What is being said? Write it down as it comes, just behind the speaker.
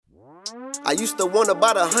I used to want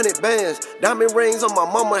about 100 bands, diamond rings on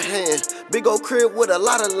my mama hand, big old crib with a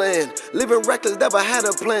lot of land, living reckless, never had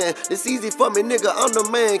a plan. It's easy for me, nigga, I'm the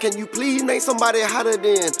man. Can you please name somebody hotter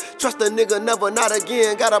than? Trust a nigga, never, not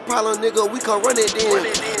again. Got a problem, nigga, we can run it in.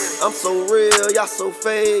 I'm so real, y'all so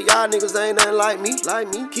fake. Y'all niggas ain't nothing like me.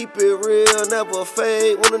 Keep it real, never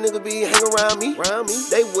fade. When a nigga be hanging around me,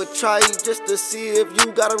 they would try just to see if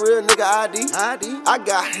you got a real nigga ID. I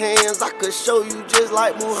got hands, I could show you just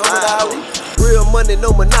like Muhammad Ali. Real money,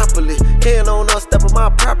 no monopoly. Can on us, step on my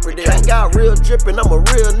property. Ain't got real drippin', I'm a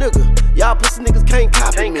real nigga. Y'all pussy niggas can't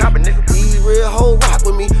copy me. These real hoes rock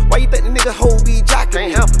with me. Why you think the nigga hoe be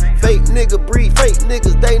jockin' me? Fake nigga breed fake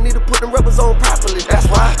niggas. They need to put them rubbers on properly. That's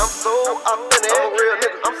why I'm so authentic. I'm a real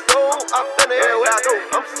nigga. I'm so authentic. Everywhere I go,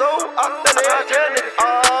 I'm so authentic. I tell niggas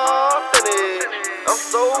authentic. I'm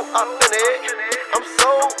so authentic. I'm so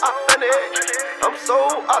authentic. I'm so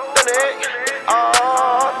authentic.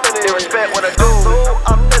 They respect what I do.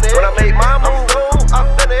 When I make my move,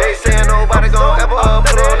 they saying nobody gon' ever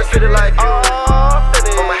put on the city like you.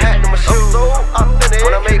 From my hat to my shoes.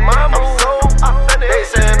 When I make my move, they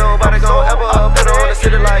saying nobody gon' ever put on the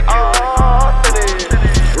city like you.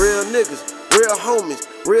 Real niggas, real homies,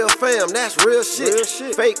 real fam, that's real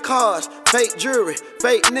shit. Fake cars, fake jewelry,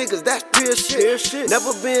 fake niggas, that's pure shit.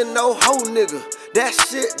 Never been no hoe nigga. That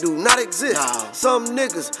shit do not exist. Some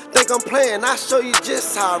niggas think I'm playing, I show you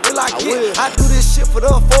just how real I get. I do this shit for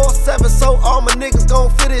the 4-7, so all my niggas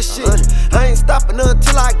gon' feel this shit. I ain't stopping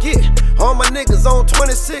until I get all my niggas on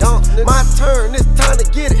 26. My turn, it's time to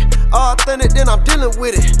get it. Authentic, then I'm dealing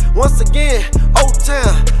with it. Once again, Old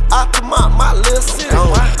Town, out to my little city.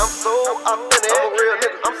 I'm so authentic. I'm a real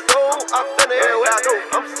nigga. I'm so authentic. Everywhere I go,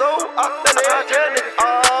 I'm so authentic. I tell niggas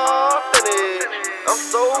authentic. I'm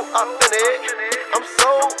so authentic. I'm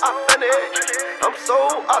so authentic. I'm so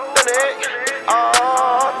authentic.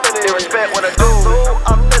 They respect what I do.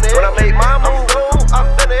 When I make my move,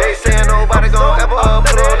 they saying nobody gon' ever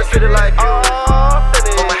put on the city like you.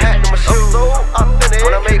 From my hat to my shoes.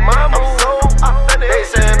 When I make my move, they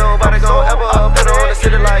saying nobody gon' ever put on the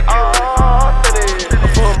city like you. I'm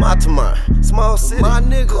from Altamont, small city. My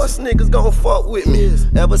niggas, course niggas gon' fuck with me.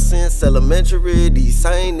 Ever since elementary, these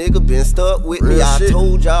same niggas been stuck with me. I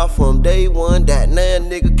told y'all from day one that nan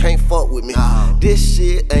nigga can't fuck with me. This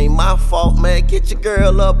shit ain't my fault, man. Get your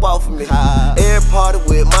girl up off of me. Every party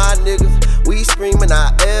with my niggas, we screamin'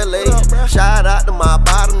 out LA. Shout out to my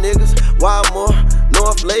bottom niggas, Wildmore,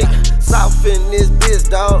 North Lake, South in this bitch,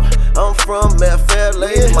 dawg. I'm from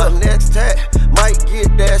FLA. My next tag might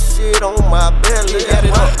get that shit on my belly.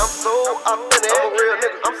 I'm so authentic. I'm a real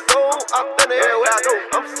nigga. I'm so authentic. Everywhere I go,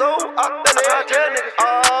 I'm so authentic. I tell niggas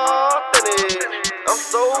authentic. I'm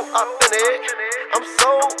so authentic. I'm so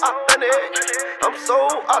authentic. I'm so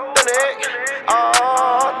authentic.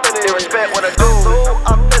 They respect what I do.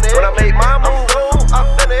 When I make my move,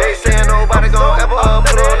 they saying nobody gon' ever